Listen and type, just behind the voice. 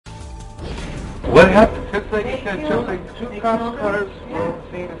What happened? Just like you said, two cops' cars were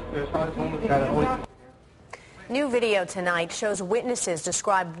seen. There's not a homeless guy. New video tonight shows witnesses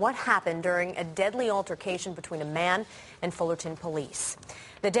describe what happened during a deadly altercation between a man and Fullerton police.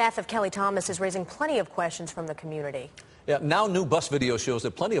 The death of Kelly Thomas is raising plenty of questions from the community. Yeah, now new bus video shows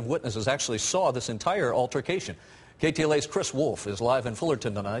that plenty of witnesses actually saw this entire altercation. KTLA's Chris Wolf is live in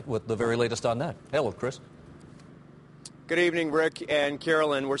Fullerton tonight with the very latest on that. Hello, Chris. Good evening, Rick and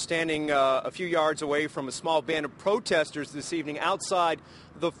Carolyn. We're standing a few yards away from a small band of protesters this evening outside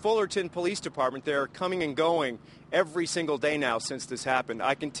the Fullerton Police Department. They're coming and going every single day now since this happened.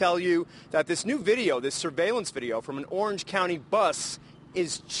 I can tell you that this new video, this surveillance video from an Orange County bus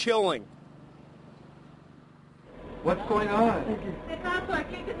is chilling. What's going on? The cops are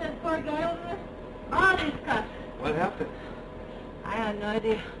kicking this poor guy over there. All these cops. What happened? I have no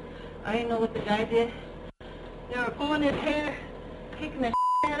idea. I didn't know what the guy did. They were pulling his hair, kicking the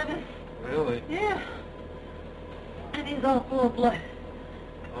out of it. Really? Yeah. And he's all full of blood.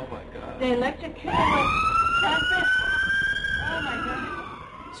 Oh my God. They electrocuted him. Oh my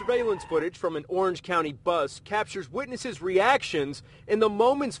God. Surveillance footage from an Orange County bus captures witnesses' reactions in the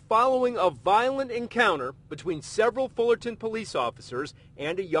moments following a violent encounter between several Fullerton police officers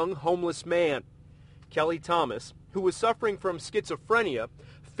and a young homeless man. Kelly Thomas, who was suffering from schizophrenia,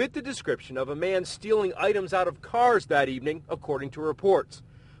 fit the description of a man stealing items out of cars that evening, according to reports.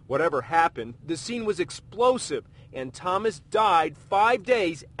 Whatever happened, the scene was explosive, and Thomas died 5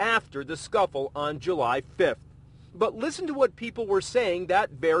 days after the scuffle on July 5th. But listen to what people were saying that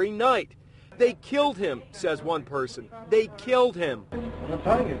very night. They killed him, says one person. They killed him. What I'm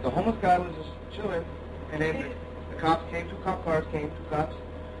telling you, the homeless guy was just chilling, and then the cops came, two cops.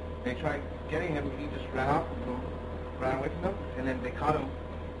 They tried getting him, he just ran off from them, ran away from them, and then they caught him,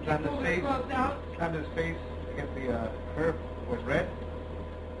 slammed his face against the curb, was red,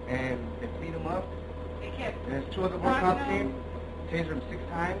 and they beat him up. And then two other cops came, tasered him 6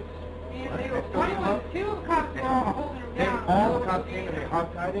 times. All the cops came and they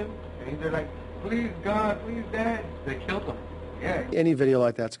hog-tied him, and they're like, please God, please Dad. They killed him. Yeah. Any video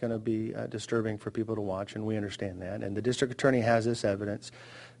like that's going to be disturbing for people to watch, and we understand that. And the district attorney has this evidence,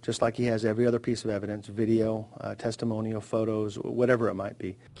 just like he has every other piece of evidence, video, testimonial, photos, whatever it might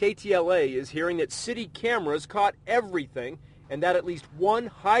be. KTLA is hearing that city cameras caught everything and that at least one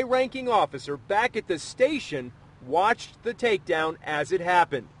high-ranking officer back at the station watched the takedown as it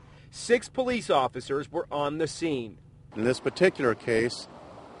happened. 6 police officers were on the scene. In this particular case,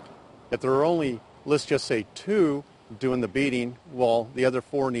 if there are only, let's just say, 2 doing the beating, well, the other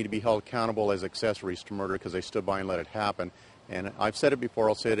 4 need to be held accountable as accessories to murder because they stood by and let it happen. And I've said it before,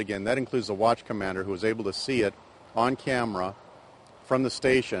 I'll say it again, that includes the watch commander who was able to see it on camera from the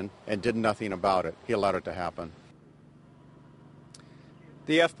station and did nothing about it. He allowed it to happen.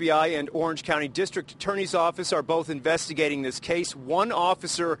 The FBI and Orange County District Attorney's Office are both investigating this case. 1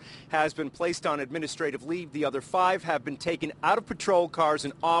 officer has been placed on administrative leave. The other 5 have been taken out of patrol cars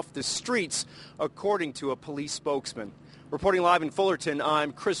and off the streets, according to a police spokesman. Reporting live in Fullerton,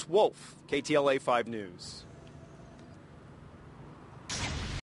 I'm Chris Wolf, KTLA 5 News.